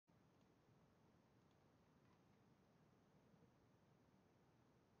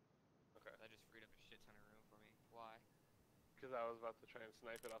because I was about to try and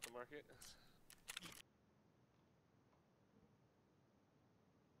snipe it off the market.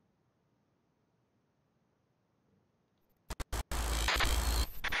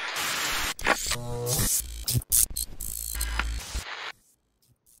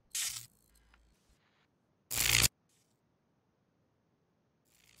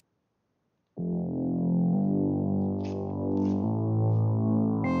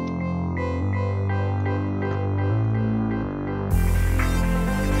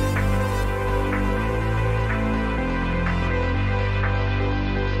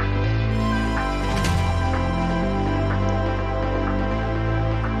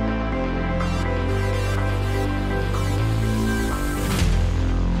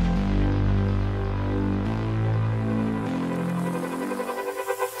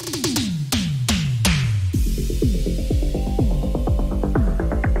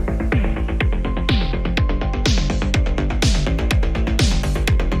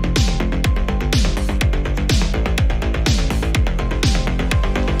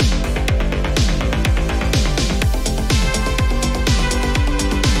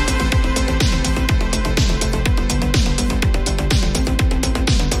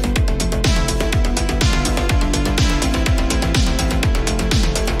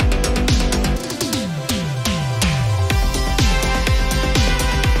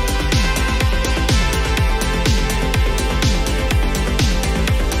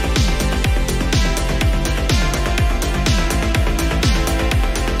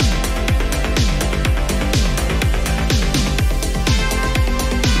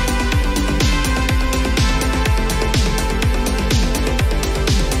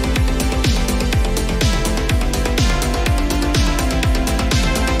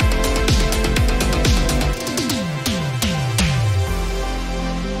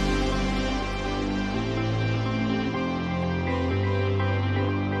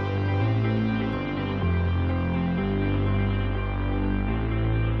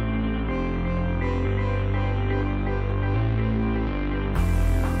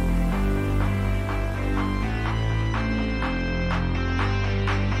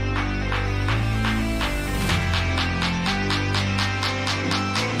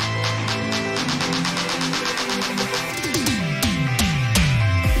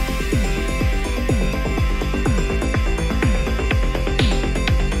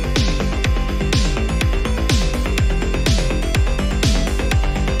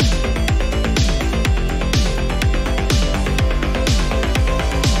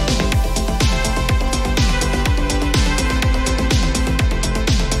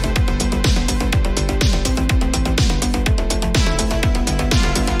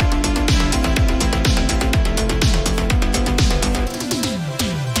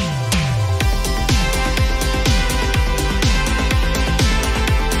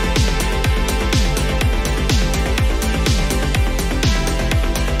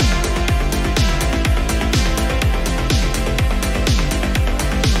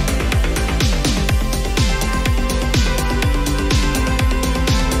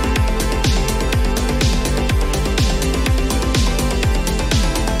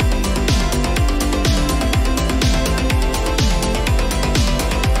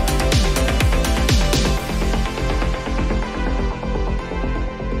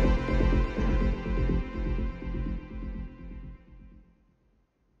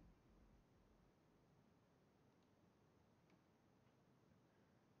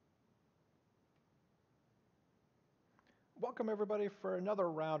 Welcome everybody for another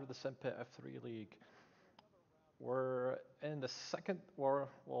round of the Simpit F3 League. We're in the second, we're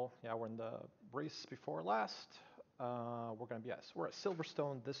in the race before last. We're at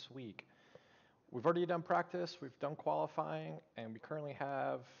Silverstone this week. We've already done practice, we've done qualifying, and we currently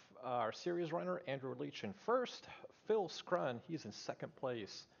have our series runner, Andrew Leach, in first. Phil Scrun, he's in second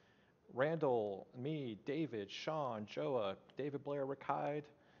place. Randall, me, David, Sean, Joa, David Blair, Rick Hyde,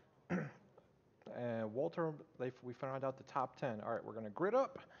 and Walter, we found out the top 10. All right, we're going to grid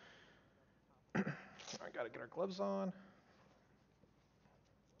up. I got to get our gloves on.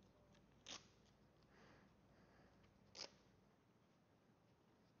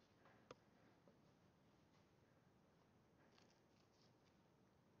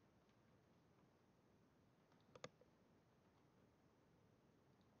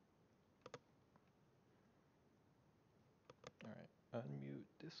 All right, unmute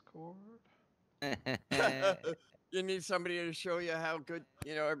Discord. You need somebody to show you how good,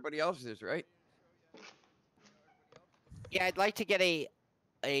 everybody else is, right? Yeah, I'd like to get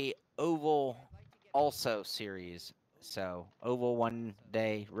a oval also series. So oval one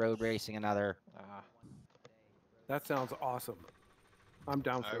day, road racing another. That sounds awesome. I'm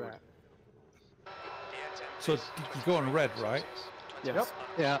down for that. So you go on red, right? Yes. Yep.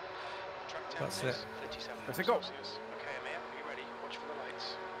 Yeah. That's it. Let's go. Okay, Amir, are you ready? Watch for the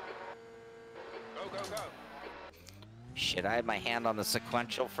lights. Go, go, go. Shit, I had my hand on the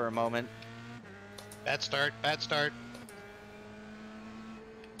sequential for a moment. Bad start, bad start.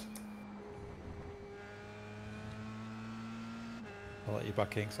 I'll let you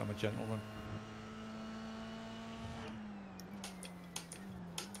back in because I'm a gentleman.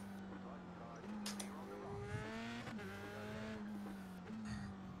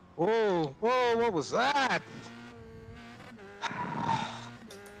 Whoa, whoa, what was that?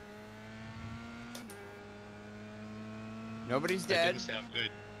 Nobody's That dead. didn't sound good.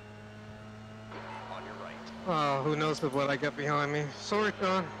 On your right. Oh, who knows what I got behind me. Sorry,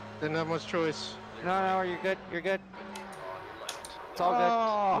 Con. Didn't have much choice. No, you're good. You're good. On your left. It's all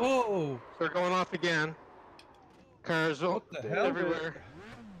good. Oh, Whoa! They're going off again. Cars What the hell? everywhere.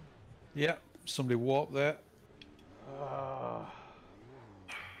 Yeah, somebody warped there.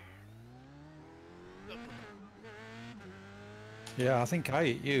 Yeah, I think I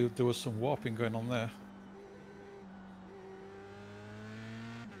hit you. There was some warping going on there.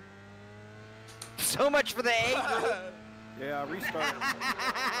 So much for the A group. Yeah, restart.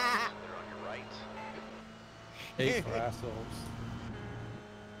 They're on your right. Hey, for assholes.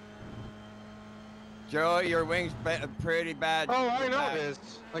 Joe, your wing's pretty bad. Oh, I know Back. it is.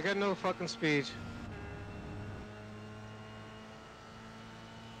 I got no fucking speed.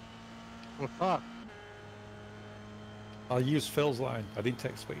 Oh, fuck. I'll use Phil's line. I didn't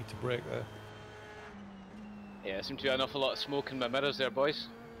expect you to break there. Yeah, seem to be an awful lot of smoke in my mirrors there, boys.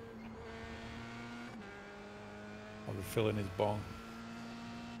 I'll be filling his bong.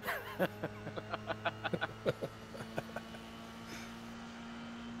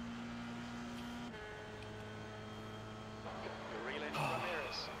 You're reeling from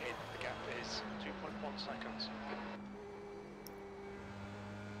Ramirez. The gap is 2.1 seconds.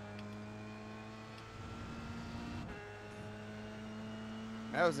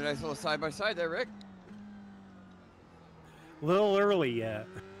 That was a nice little side by side there, Rick. A little early yet.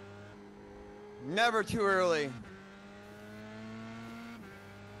 Never too early.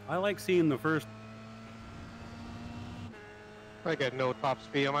 I like seeing the first. I got no top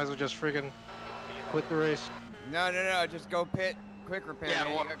speed. I might as well just friggin' quit the race. No, just go pit. Quick repair. Yeah,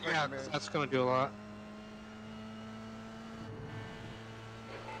 man. You well, got quick yeah, repair. that's gonna do a lot.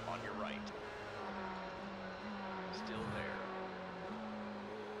 On your right. Still there.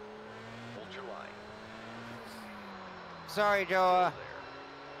 Hold your line. Sorry, Joa.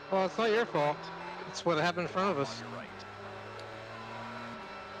 There. Well, it's not your fault. It's what happened in front of On us. your right.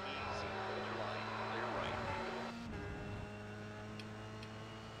 Easy. Hold your line. Clear right.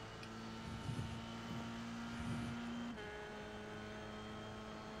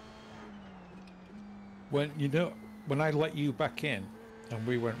 When I let you back in, and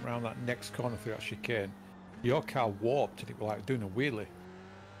we went round that next corner through that chicane, your car warped and it was like doing a wheelie,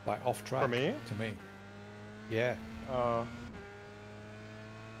 like off track. For me? To me. Yeah. uh,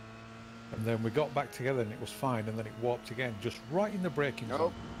 And then we got back together and it was fine, and then it warped again, just right in the braking Nope.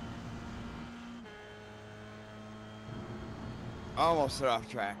 zone. Almost set off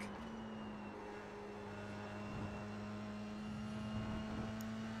track.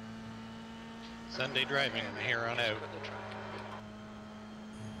 Sunday driving from here on out. Good at the track.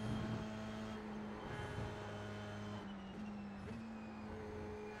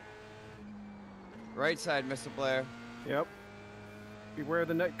 Right side, Mr. Blair. Yep. Beware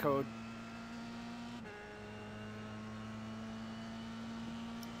the net code.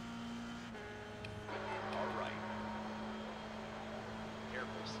 All right.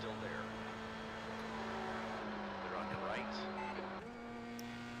 Careful, still there. They're on your right.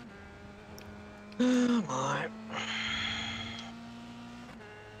 Oh my.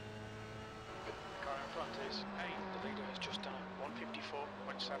 The car in front is A. The leader has just done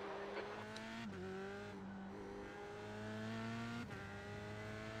 154.7.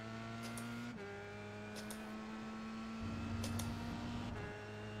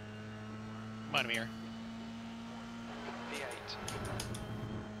 Come on, Amir. V8.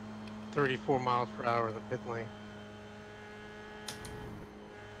 34 miles per hour in the pit lane.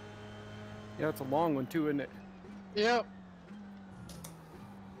 Yeah, it's a long one too, isn't it? Yep.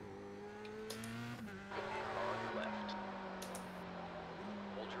 Car on your left.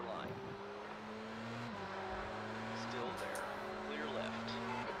 Hold your line. Still there. Clear left.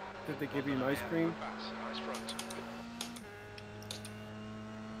 Did they give you an ice cream? Pass. Nice front.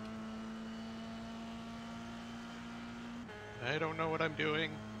 I don't know what I'm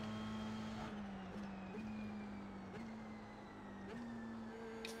doing.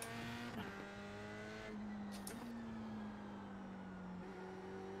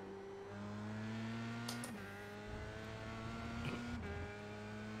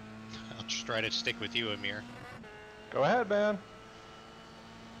 just try to stick with you, Amir. Go ahead, man.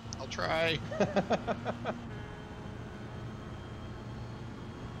 I'll try.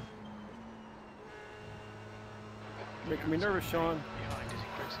 Making me nervous, Sean. Behind is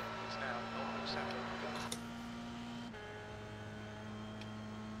increasing. It's now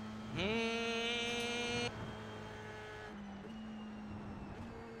 0.7.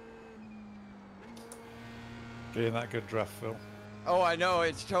 Getting that good draft, Phil. Oh, I know.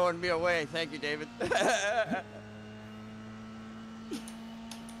 It's towing me away. Thank you, David.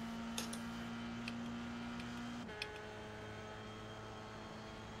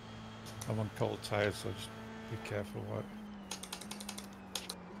 I'm on cold tires, so just be careful. What?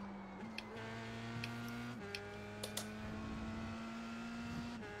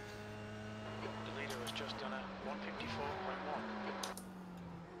 The leader has just done a 154.1.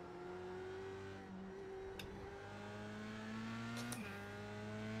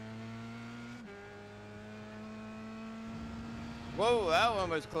 Whoa, that one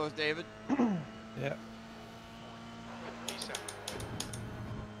was close, David. Yeah, P7.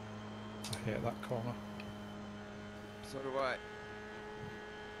 I hate that corner. So do I.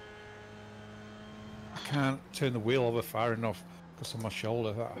 I can't turn the wheel over far enough because of my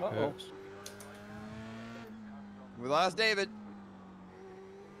shoulder. That Uh-oh. hurts. We lost David.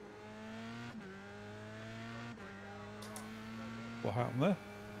 What happened there?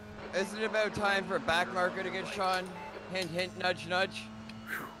 Isn't it about time for a back marker to get Sean? Hint, hint, nudge, nudge.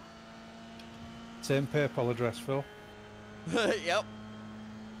 Same PayPal address, Phil. Yep.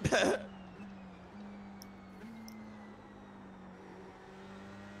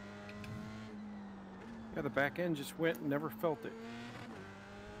 Yeah, the back end just went and never felt it.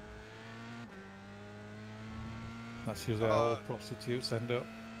 That's usually how all prostitutes end up.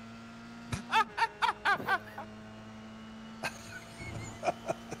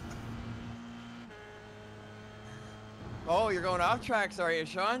 Oh, you're going off tracks, are you,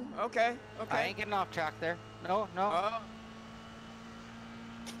 Sean? Okay, okay. I ain't getting off track there. No, no. Oh.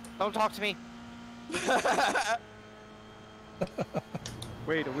 Don't talk to me.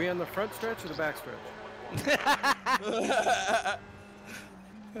 Wait, are we on the front stretch or the back stretch? I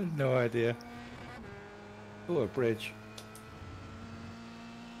have no idea. Oh, a bridge.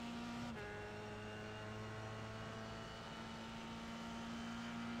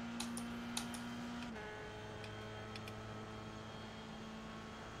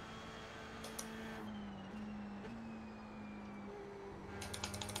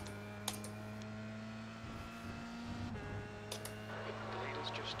 The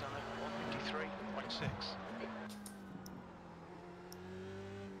leader's just done a 153.6.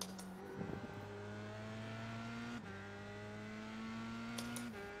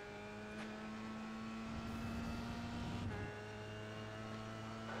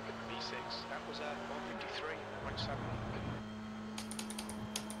 B6, that was a 153.7.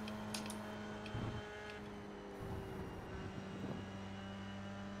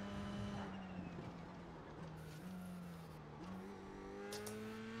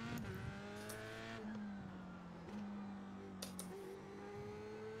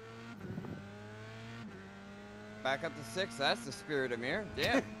 Back up to 6. That's the spirit, Amir.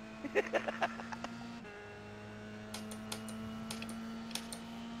 Damn.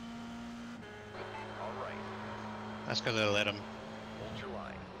 All right, That's because I let him. hold your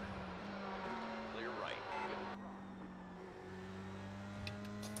line. Clear right.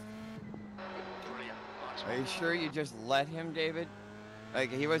 Brilliant. Nice Are you sure you just let him, David? Like,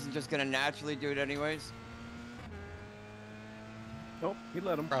 he wasn't just gonna naturally do it anyways? Nope, he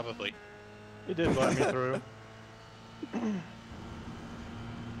let him. Probably. He did let me through. You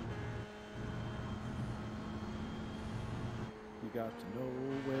got to know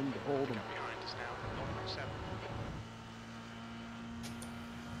when to hold him. Behind us now, 0.7.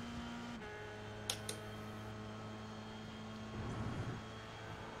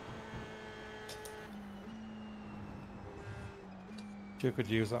 You could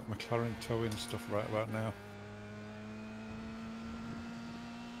use that McLaren towing stuff right about now.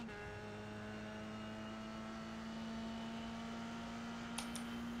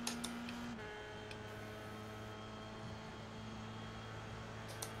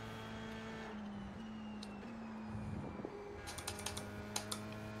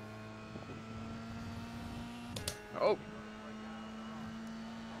 Oh.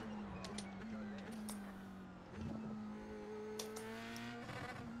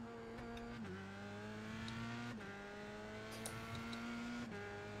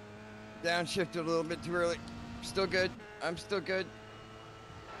 Downshifted a little bit too early. Still good. I'm still good.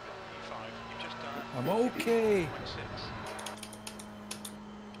 E5, you've just done I'm okay. 0.6.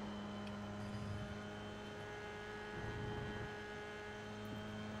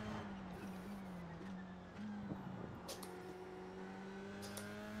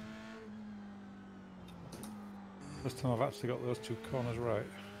 This time I've actually got those two corners right.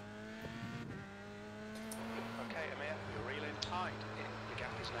 Okay, Amir, you're reeling tight. The gap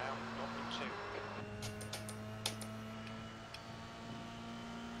is now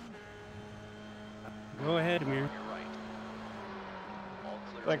 0.2. Go ahead, Amir. You're right. All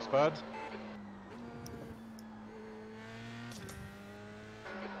clear. Thanks, on the bud. right.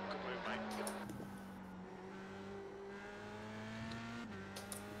 Good move, mate.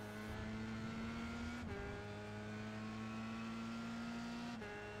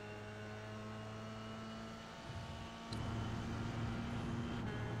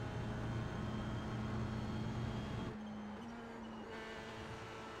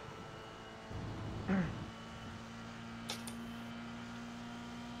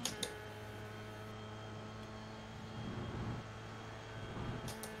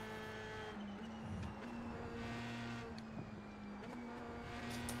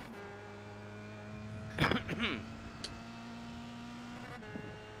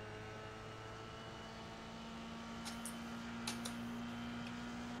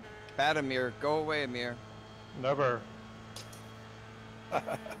 Bad Amir. Go away, Amir. Never.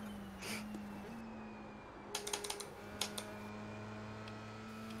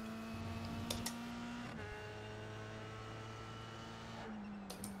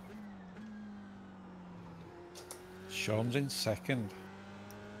 Sean's in second.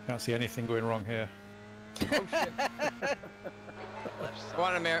 Can't see anything going wrong here. Left side, Go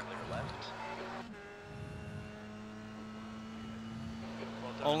on, Amir. clear left.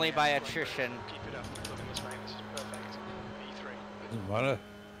 Well done, Only Amir. by Great attrition. move. Keep it up. Look at this, mate. This is perfect. V3. Doesn't matter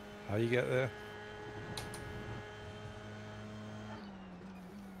how you get there.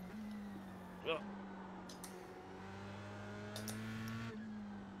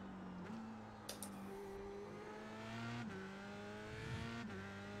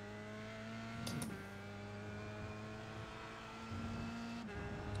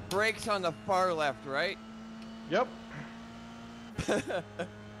 Brakes on the far left, right? Yep. The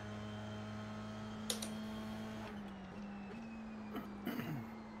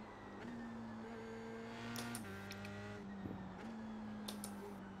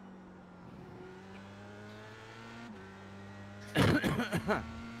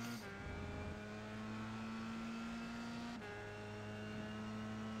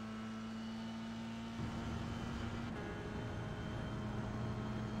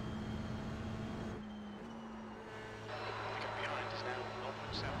gap behind is now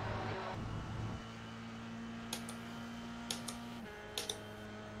 0.7.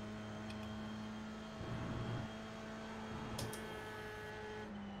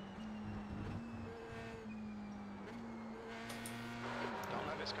 Don't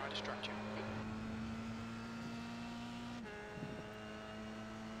let this guy distract you.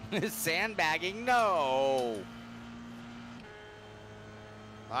 Sandbagging, no.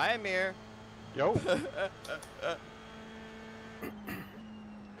 Hi, Amir. Yo.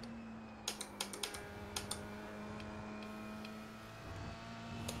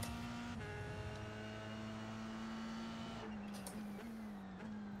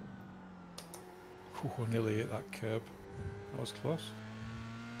 Ooh, nearly hit that curb. That was close.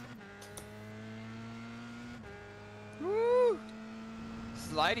 Woo!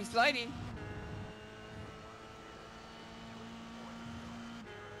 Slidey, slidey.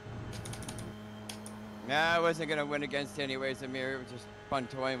 Nah, I wasn't gonna win against you anyways, Amir. It was just fun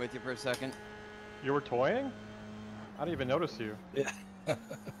toying with you for a second. You were toying? I didn't even notice you.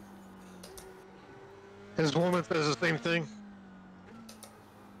 His woman says the same thing.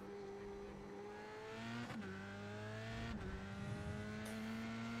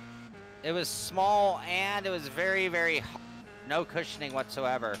 It was small and it was very, very no cushioning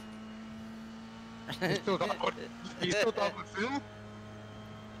whatsoever. You still talking about Phil?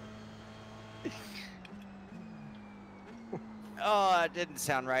 Oh, it didn't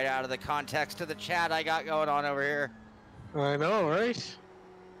sound right out of the context of the chat I got going on over here. I know, right?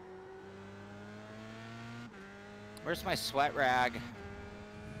 Where's my sweat rag?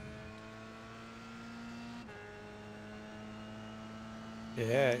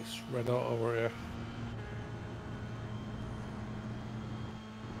 Yeah, it's red hot over here.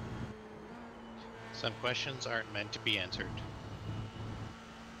 Some questions aren't meant to be answered.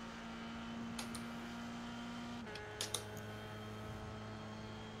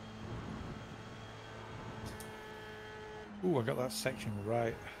 Ooh, I got that section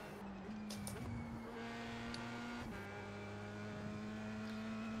right.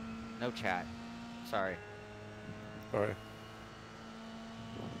 No chat. Sorry. Sorry.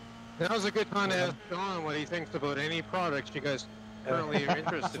 Now's a good time to ask Sean what he thinks about any products you guys currently are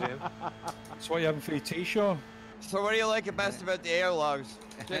interested in. That's what you having for your tea, Sean? So what do you like best about the air logs?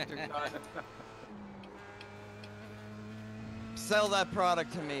 Victor, sell that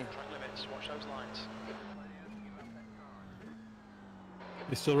product to me. Track limits, watch those lines.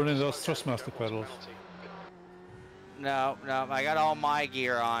 You're still running those Thrustmaster pedals. No, I got all my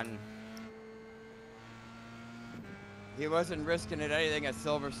gear on. He wasn't risking it anything at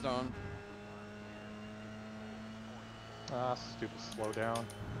Silverstone. Ah, stupid slow down.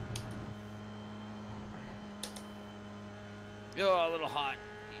 Oh, a little hot.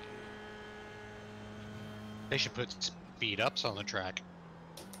 They should put speed ups on the track.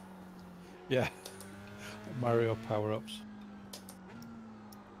 Yeah. Mario power-ups.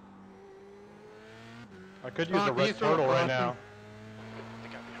 I could use a red turtle right now. The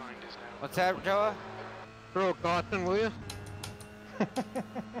gap behind is now. What's that, Joa? Throw a caution, will you?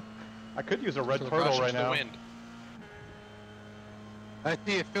 I could use a red So turtle caution right to the now. wind. I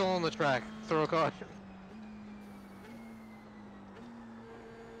see a fill on the track. Throw a caution.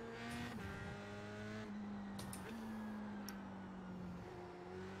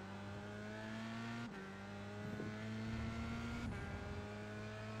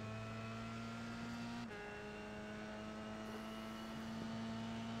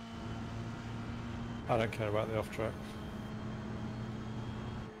 I don't care about the off-track.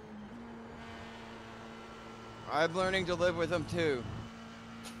 I'm learning to live with them too.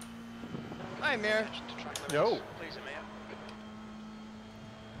 Hi, Mir. Attention to track limits. Yo. Please, Amir.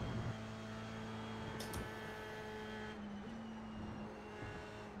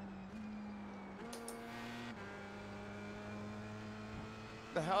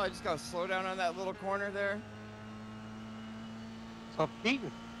 The hell, I just gotta slow down on that little corner there? Stop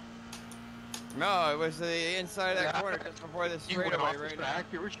cheating. No, it was the inside of that corner just before the You went straightaway off the right now. track.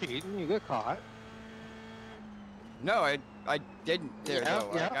 You were cheating. You got caught. No, I didn't there Yeah,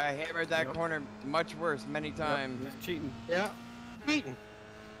 though. yeah. Like, I hammered that Yep. corner much worse many times. He's cheating. Yeah. Cheating.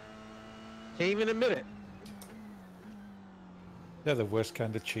 Can't even admit it. They're the worst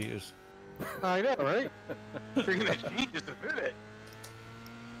kind of cheaters. I know, right? If you're gonna cheat, just admit it.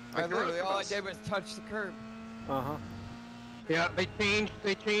 I Like the literally rest of all I us. did was touch the curb. Uh-huh. Yeah, they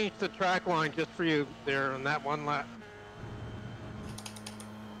changed the track line just for you there on that one lap.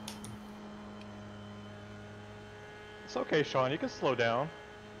 It's okay, Sean. You can slow down.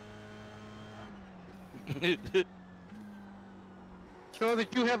 So did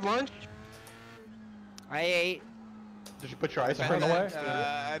you have lunch? I ate Did you put your ice I cream bet away?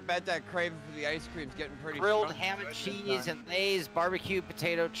 I bet that craving for the ice cream's getting pretty grilled strong ham and this cheese time. and Lay's barbecue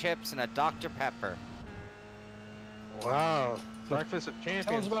potato chips and a Dr. Pepper. Wow. Breakfast of Tell us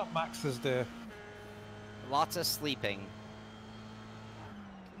champions. about Max's day. Lots of sleeping.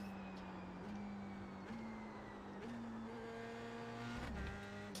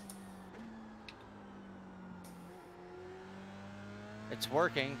 It's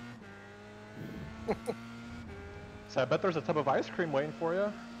working. So I bet there's a tub of ice cream waiting for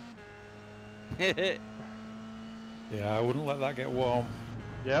you. Yeah, I wouldn't let that get warm.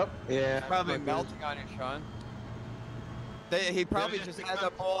 Yep. Yeah. Probably melting on you, Sean. He probably just has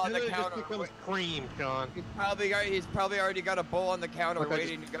a bowl on the It just counter. becomes cream, Sean. He's probably already got a bowl on the counter Like I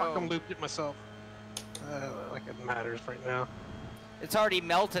waiting just to fucking go. looped it myself. Like it matters right now. It's already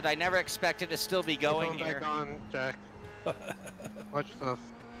melted. I never expected to still be going Going here. back on, Jack. Watch stuff.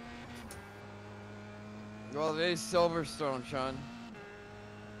 Well, it is Silverstone, Sean.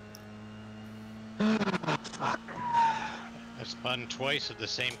 I spun twice at the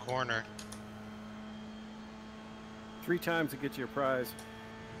same corner. 3 times to get you a prize.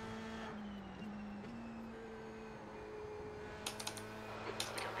 The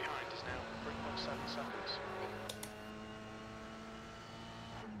gap behind is now 3.7 seconds.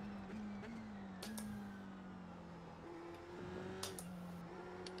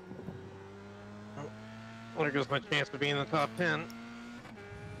 There goes my chance to be in the top 10.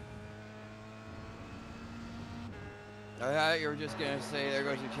 I thought you were just gonna say there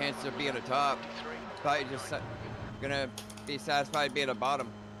goes your chance to be at the top. Thought you just gonna be satisfied to be at the bottom.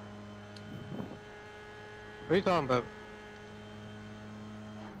 What are you talking about?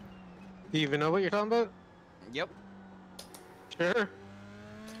 Do you even know what you're talking about? Yep. Sure.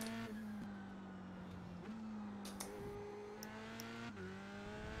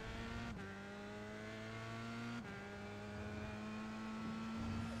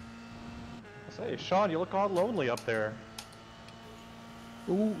 Say, Sean, you look all lonely up there.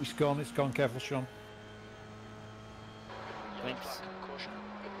 Ooh, it's gone, careful, Sean. Yellow Thanks. flag, caution.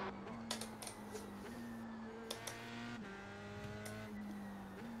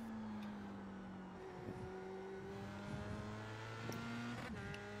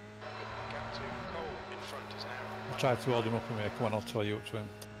 Gap to Cole in front is now tried to hold him up a minute. Come on, I'll tell you up to him.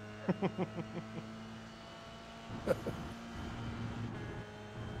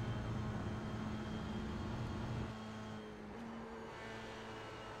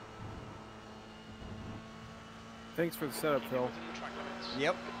 Thanks for the setup, Phil. Within the track limits.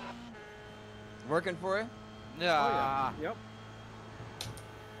 Yep. Working for you? Yeah. Yep.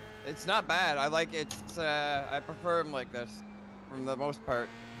 It's not bad. I like it. I prefer them like this, from the most part.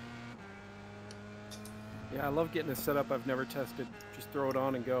 Yeah, I love getting a setup I've never tested. Just throw it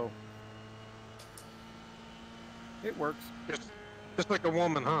on and go. It works. Just like a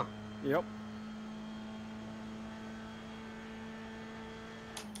woman, huh? Yep.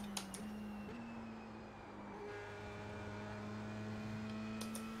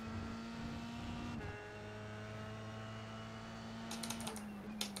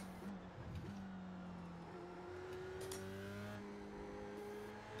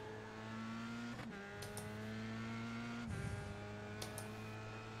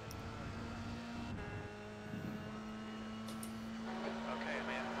 Okay,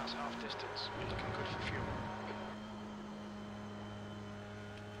 man, that's half distance. You're looking good for fuel.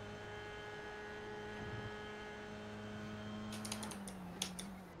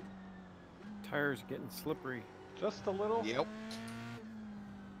 Tires getting slippery. Just a little. Yep.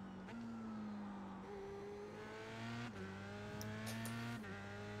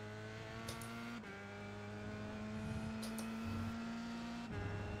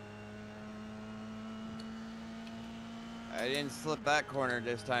 I didn't slip that corner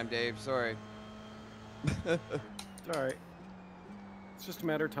this time, Dave. Sorry. It's all right. It's just a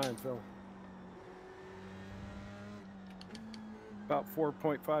matter of time, Phil. About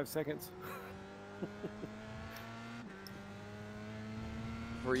 4.5 seconds.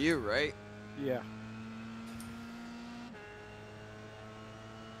 For you, right? Yeah.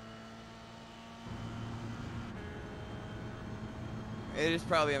 It is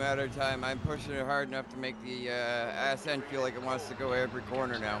probably a matter of time. I'm pushing it hard enough to make the ass end feel like it wants to go every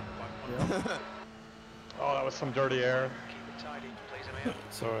corner now. Oh, that was some dirty air. Keep it tidy, please, Amir.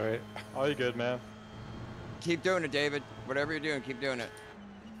 It's alright. Oh, you good, man? Keep doing it, David. Whatever you're doing, keep doing it.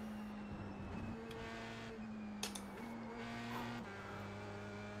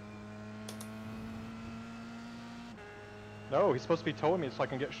 No, he's supposed to be towing me so I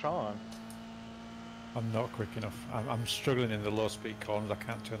can get Sean. I'm not quick enough. I'm struggling in the low speed corners. I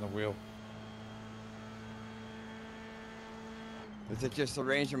can't turn the wheel. Is it just the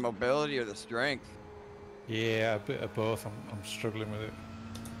range of mobility or the strength? Yeah, a bit of both. I'm struggling with it.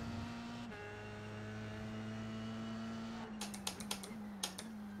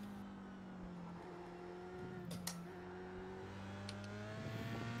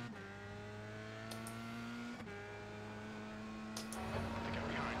 The gap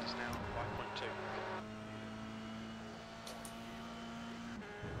behind is now 5.2.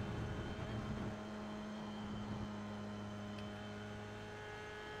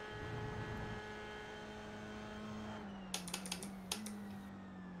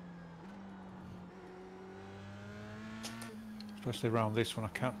 Especially around this one, I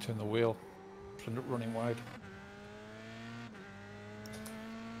can't turn the wheel. I end up running wide.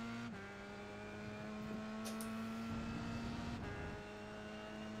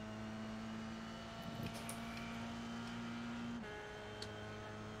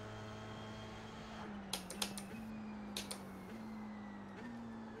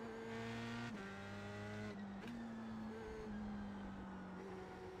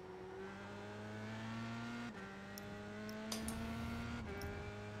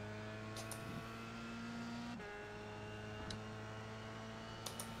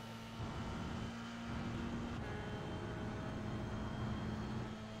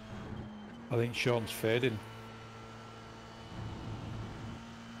 I think Sean's fading.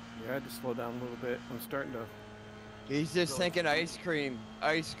 Yeah, I had to slow down a little bit. I'm starting to. He's just thinking ice cream,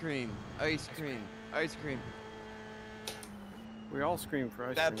 ice cream, ice cream, ice cream. We all scream for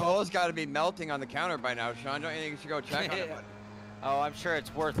ice That cream. bowl's got to be melting on the counter by now, Sean. Don't you think you should go check on it? Buddy? Oh, I'm sure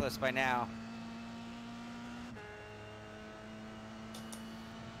it's worthless by now.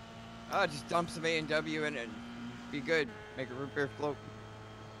 Oh, just dump some A&W in it and be good. Make a root beer float.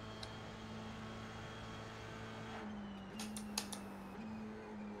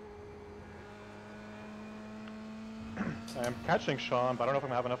 I'm catching Sean, but I don't know if I'm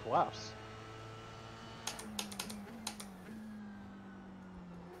gonna have enough laps.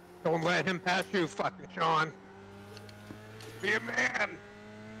 Don't let him pass you, fucking Sean. Be a man.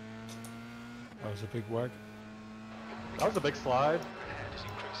 That was a big wag. That was a big slide. Ahead is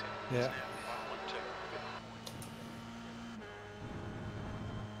increasing. Yeah. It's now 5.2.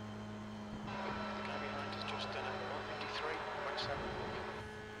 The guy behind has just done a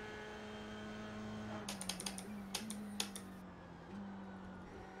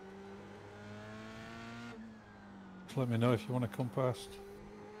Let me know if you want to come past.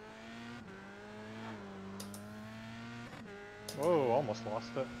 Whoa, almost lost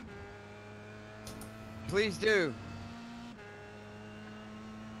it. Please do.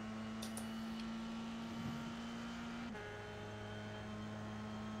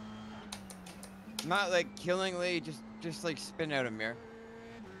 Not like killingly, just like spin out a mirror.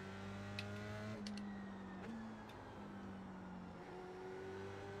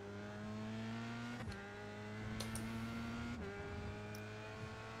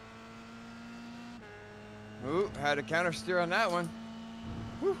 Ooh, had a counter steer on that one.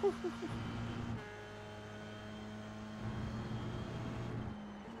 The gap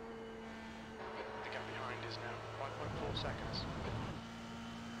behind is now 5.4 seconds.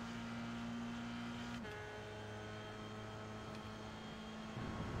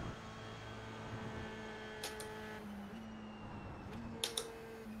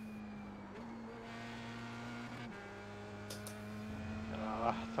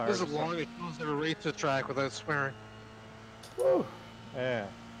 Tired This is of the longest I've ever raced the track without swearing. Woo! Yeah.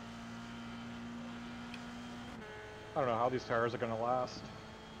 I don't know how these tires are gonna last.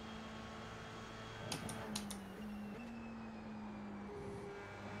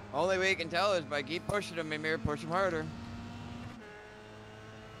 Only way you can tell is by keep pushing them, Mimir, push them harder.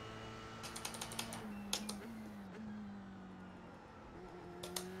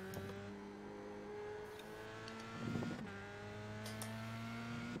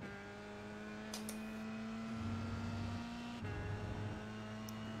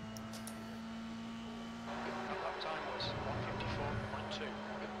 Lap time was 154.2.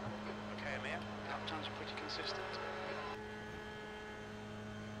 Okay, Amir, lap times are pretty consistent.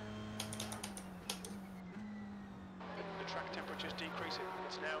 The track temperature is decreasing.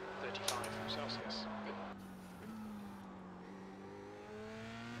 It's now 35 Celsius.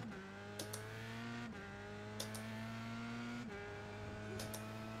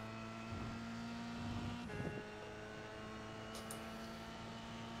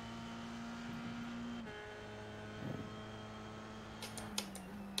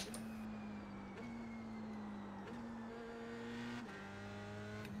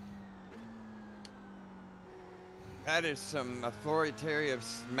 That is some authoritative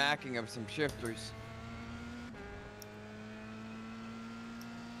smacking of some shifters.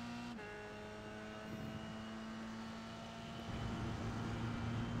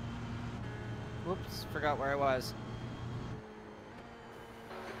 Whoops, forgot where I was.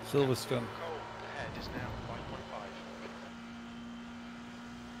 Silverstone. Cold ahead is now 5.5.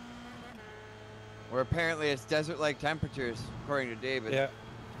 Where apparently it's desert-like temperatures, according to David. Yeah.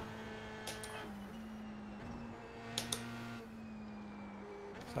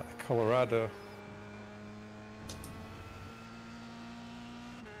 Is that Colorado?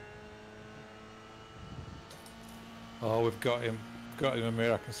 Oh, we've got him. Got him in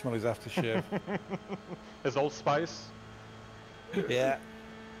here. I can smell his aftershave. His Old Spice. Yeah.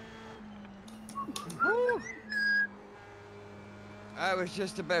 I was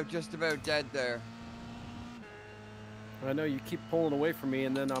just about dead there. I know you keep pulling away from me,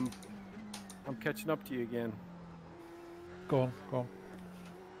 and then I'm catching up to you again. Go on, go on.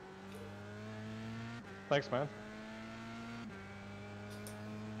 Thanks, man.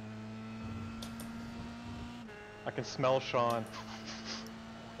 I can smell Sean.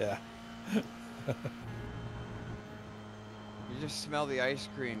 Yeah. You just smell the ice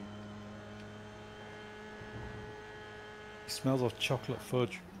cream. He smells of chocolate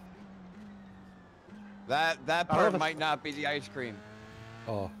fudge. That part might not be the ice cream.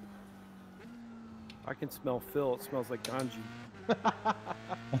 Oh. I can smell Phil. It smells like ganji.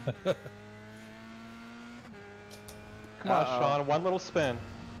 Come on, Sean. One little spin.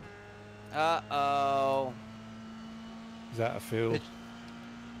 Uh-oh. Is that a field?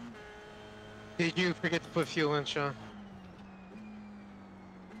 Did you forget to put fuel in, Sean?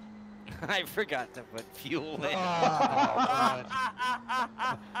 I forgot to put fuel in. Oh,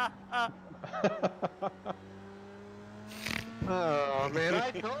 oh man,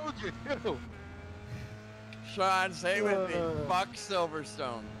 I told you too. Sean, say with me. Fuck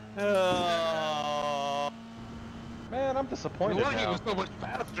Silverstone. Oh. Man, I'm disappointed He now. was so much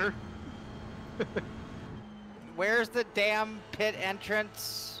faster. Where's the damn pit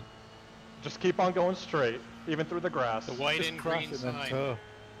entrance? Just keep on going straight, even through the grass. The white Just and cross green it and sign. turn.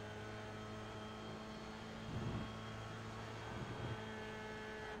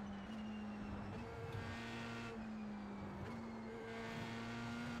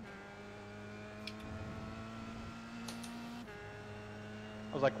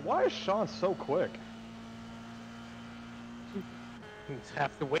 I was like, why is Sean so quick? He's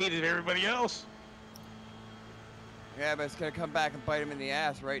half the weight of everybody else. Yeah, but it's gonna come back and bite him in the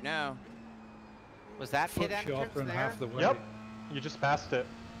ass right now. Was that pit Foot entrance shorter and there? half the way. Yep. You just passed it.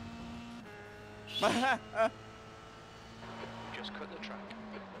 Just cut the track.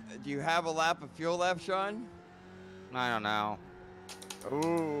 Do you have a lap of fuel left, Sean? I don't know.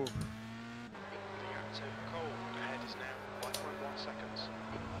 Ooh. The active cold ahead is now 5.1 seconds.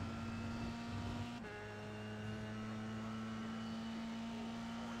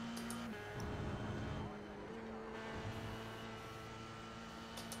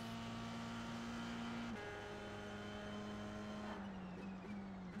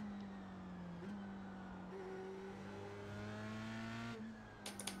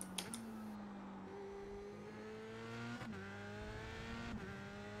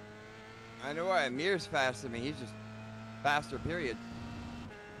 I know why Amir's faster than me. He's just faster, period.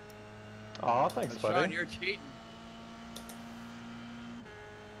 Aw, thanks, Sean, buddy. you're cheating.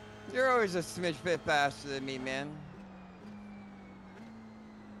 You're always a smidge bit faster than me, man.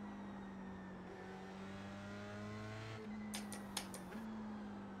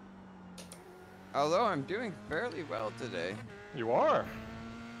 Although I'm doing fairly well today. You are.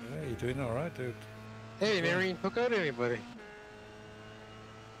 Yeah, you're doing all right, dude. Hey, never even took out anybody.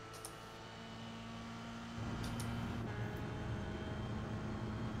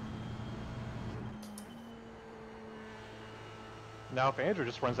 Now, if Andrew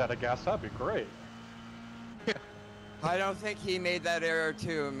just runs out of gas, that'd be great. I don't think he made that error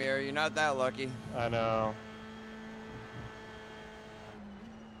too, Amir. You're not that lucky. I know.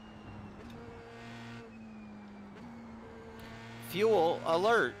 Fuel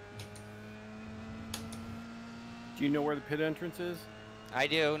alert. Do you know where the pit entrance is? I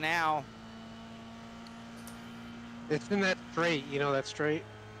do now. It's in that straight, you know that straight?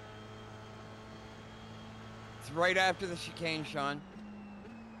 It's right after the chicane, Sean.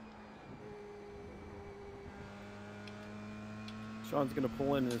 Sean's gonna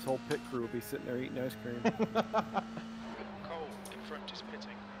pull in and his whole pit crew will be sitting there eating ice cream. Cold in front is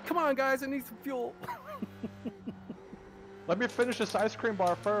pitting. Come on, guys, I need some fuel. Let me finish this ice cream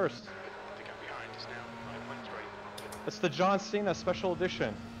bar first. The gap behind is now 9.3. It's the John Cena special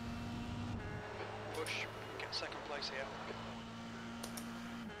edition. Bush, get second place here.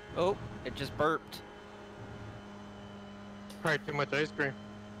 Oh, it just burped. Probably too much ice cream.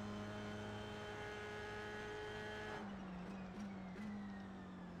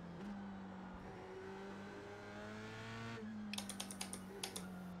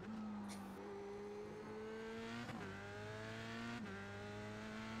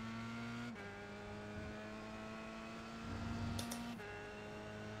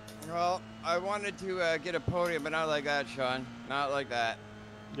 Well, I wanted to get a podium, but not like that, Sean. Not like that.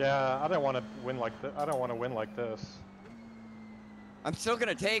 Yeah, I don't want to win like this. I don't want to win like this. I'm still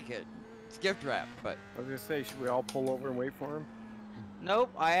gonna take it. It's gift wrap, but I was gonna say, should we all pull over and wait for him?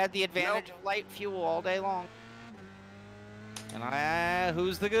 Nope, I had the advantage of light fuel all day long. And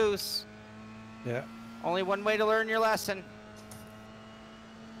who's the goose? Yeah. Only one way to learn your lesson.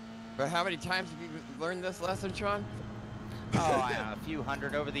 how many times have you learned this lesson, Sean? Oh, I don't know, a few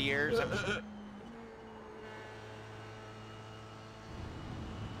hundred over the years.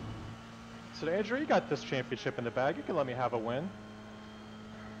 So Andrew, you got this championship in the bag. You can let me have a win.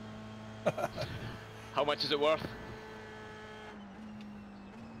 How much is it worth?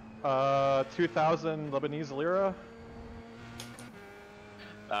 2,000 Lebanese lira.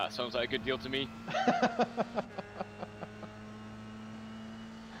 That sounds like a good deal to me.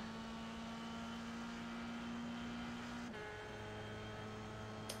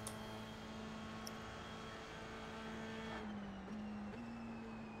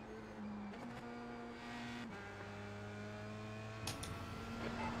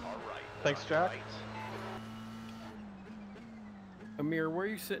 Thanks, Jack. Amir, where are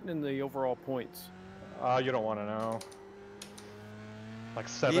you sitting in the overall points? You don't want to know. Like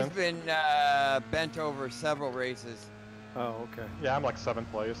He's 7th. been bent over several races. Oh, okay. Yeah, I'm like 7th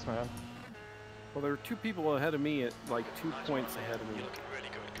place, man. Well, there are 2 people ahead of me at like 2 points ahead of me. You're looking really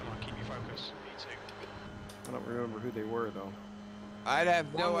good. Come on, keep your focus. Me too. I don't remember who they were though. I'd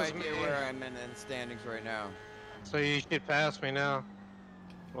have no One was idea me. where I'm in the standings right now. So you should pass me now.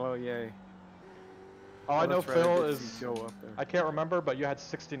 Oh, yay. All I know, That's right, I Phil, did is see Joe up there. I can't remember, but you had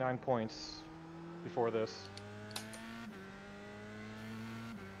 69 points before this.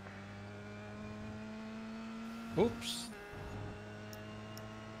 Oops.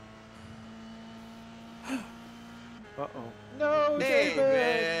 Uh-oh. No, David!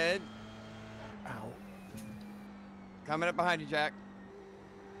 David! Ow. Coming up behind you, Jack.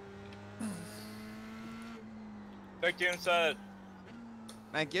 Back to inside.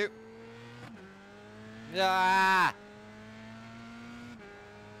 Thank you. Ah!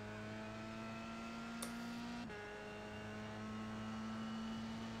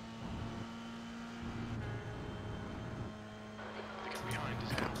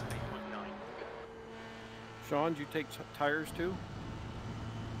 Sean, did you take tires too?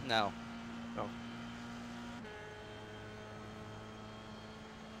 No. Oh.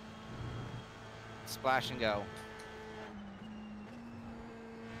 Splash and go.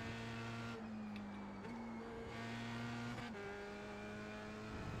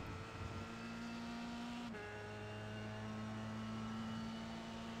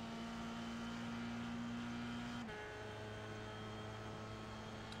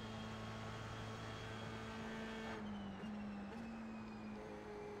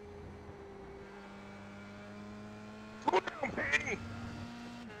 Slow down, Ping!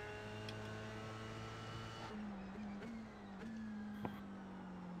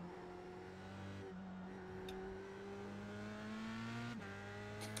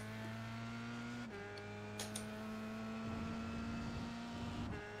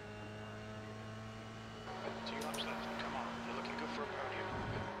 Two laps left. Come on, you're looking good for a podium.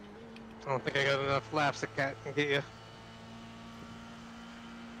 I don't think I got enough laps to get you.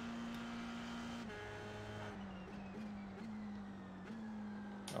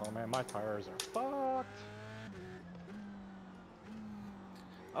 Oh man, my tires are fucked.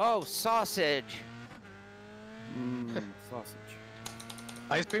 Oh, sausage. Mmm, sausage.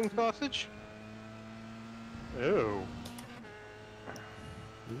 Ice cream sausage? Ew.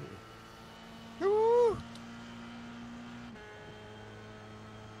 Woo!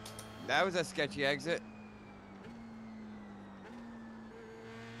 That was a sketchy exit.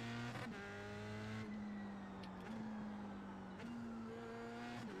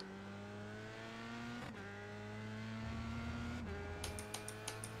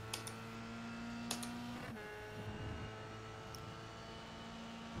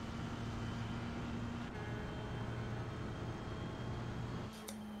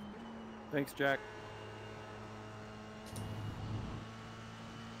 Thanks, Jack.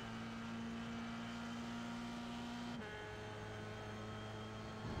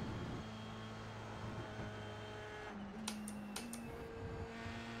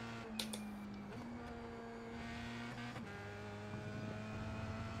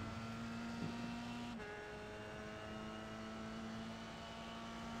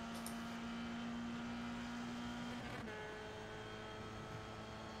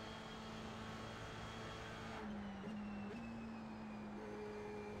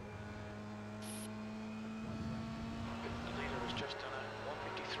 The leader has just done a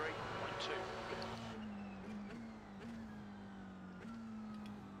 153.2.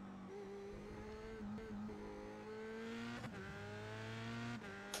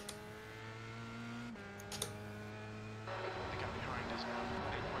 The gap behind is now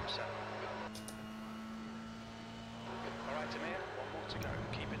 8.7. All right, Amir, one more to go.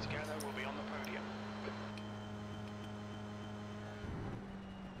 Keep it together, we'll be on the podium.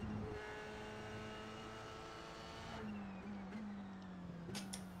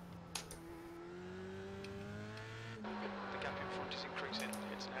 The gap in front is increasing.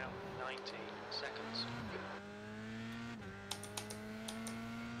 It's now 19 seconds.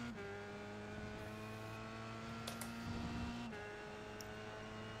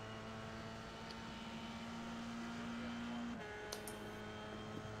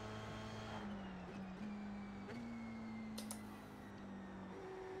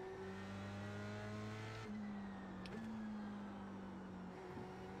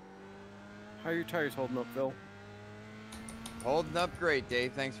 How are your tires holding up, Phil? Holding up great,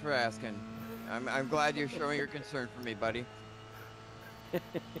 Dave. Thanks for asking. I'm glad you're showing your concern for me, buddy.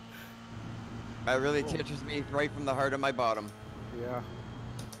 That really touches me right from the heart of my bottom. Yeah.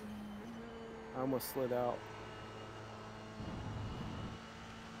 I almost slid out.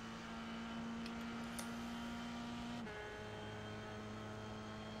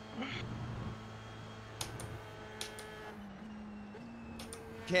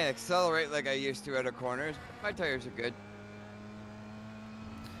 Can't accelerate like I used to out of corners. My tires are good.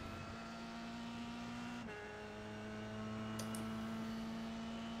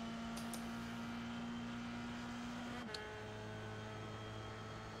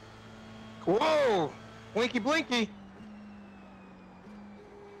 Whoa! Blinky blinky!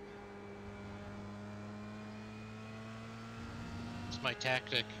 It's my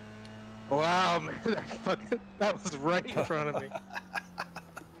tactic. Wow, man, that was right in front of me.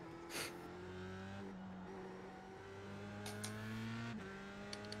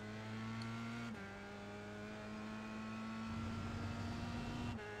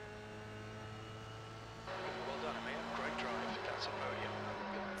 Well done, Amir. Great drive. That's a podium.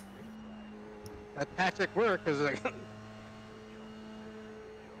 That tactic worked, cause I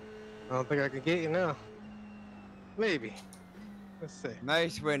don't think I can get you now. Maybe. Let's see.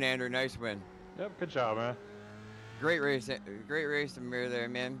 Nice win, Andrew. Nice win. Yep, good job, man. Great race, Amir there,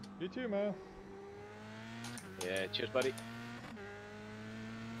 man. You too, man. Yeah, cheers, buddy.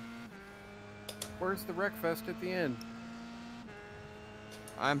 Where's the Wreckfest at the end?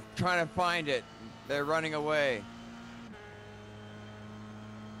 I'm trying to find it. They're running away.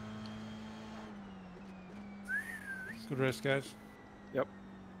 Good race, guys. Yep.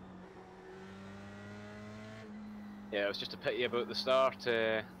 Yeah, it was just a pity about the start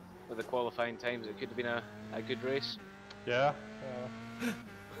with the qualifying times. It could have been a good race. Yeah.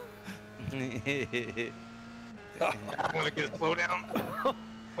 I want to get a slow down.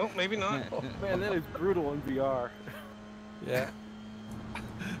 Oh, maybe not. Oh, man, that is brutal in VR. Yeah.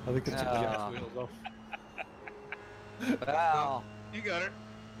 I think it's gas wheels off. Wow. You got it.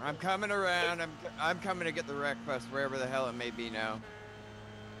 I'm coming around. I'm coming to get the Wreckfest wherever the hell it may be now.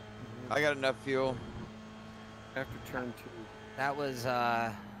 I got enough fuel. After turn 2. That was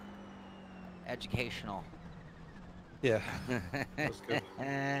educational. Yeah. That's good.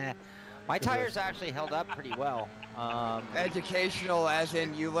 My tires actually held up pretty well. Educational, as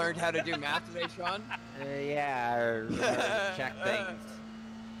in you learned how to do math today, Sean? Yeah, or check things.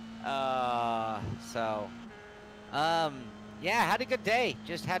 Yeah, had a good day.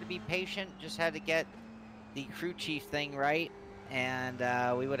 Just had to be patient. Just had to get the crew chief thing right, and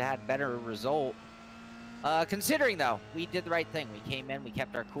we would have had better result. Considering though, we did the right thing. We came in, we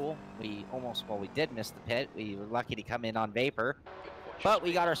kept our cool. We did miss the pit. We were lucky to come in on vapor, but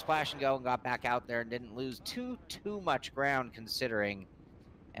we got our splash and go and got back out there and didn't lose too much ground considering,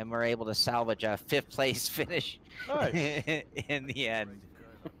 and we're able to salvage a 5th place finish in the end.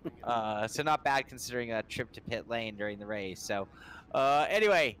 So not bad considering a trip to pit lane during the race. So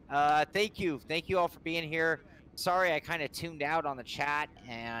anyway, thank you all for being here. Sorry I kind of tuned out on the chat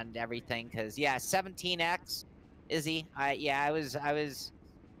and everything because yeah, 17X Izzy, I was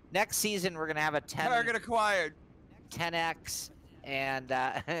next season we're gonna have a 10 Target acquired 10X and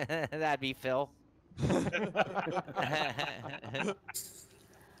that'd be Phil.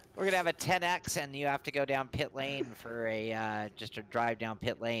 We're gonna have a 10X, and you have to go down pit lane for a just to drive down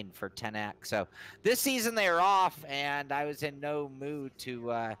pit lane for 10X. So this season they are off, and I was in no mood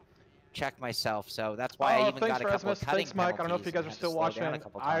to check myself. So that's why I even got a couple of cutting Thanks, Mike. I don't know if you guys are still watching.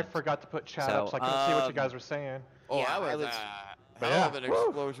 I forgot to put chat up, so I couldn't see what you guys were saying. Oh, yeah, I was hell of an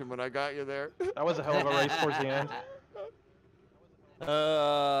explosion when I got you there. That was a hell of a race towards the end.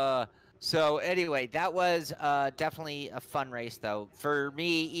 So anyway, that was definitely a fun race, though. For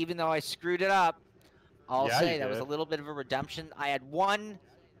me, even though I screwed it up, I'll say that was a little bit of a redemption. I had one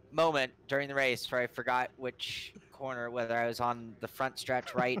moment during the race where I forgot which corner, whether I was on the front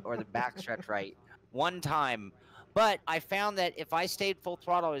stretch right or the back stretch right. One time. But I found that if I stayed full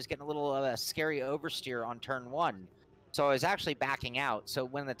throttle, I was getting a little of a scary oversteer on turn 1. So I was actually backing out. So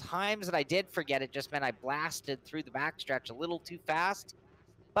when the times that I did forget, it just meant I blasted through the back stretch a little too fast.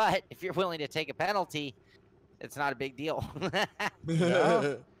 But if you're willing to take a penalty, it's not a big deal.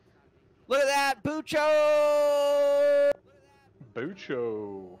 Yeah. Look at that, Bucho!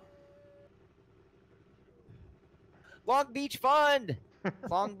 Bucho. Long Beach Fund.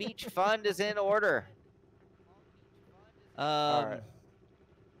 Long Beach Fund is in order. All right.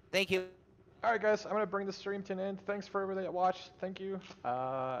 Thank you. All right, guys. I'm gonna bring the stream to an end. Thanks for everybody that watched. Thank you.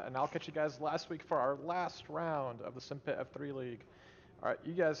 And I'll catch you guys last week for our last round of the Simpit F3 League. All right,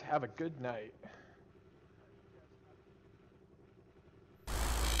 you guys have a good night.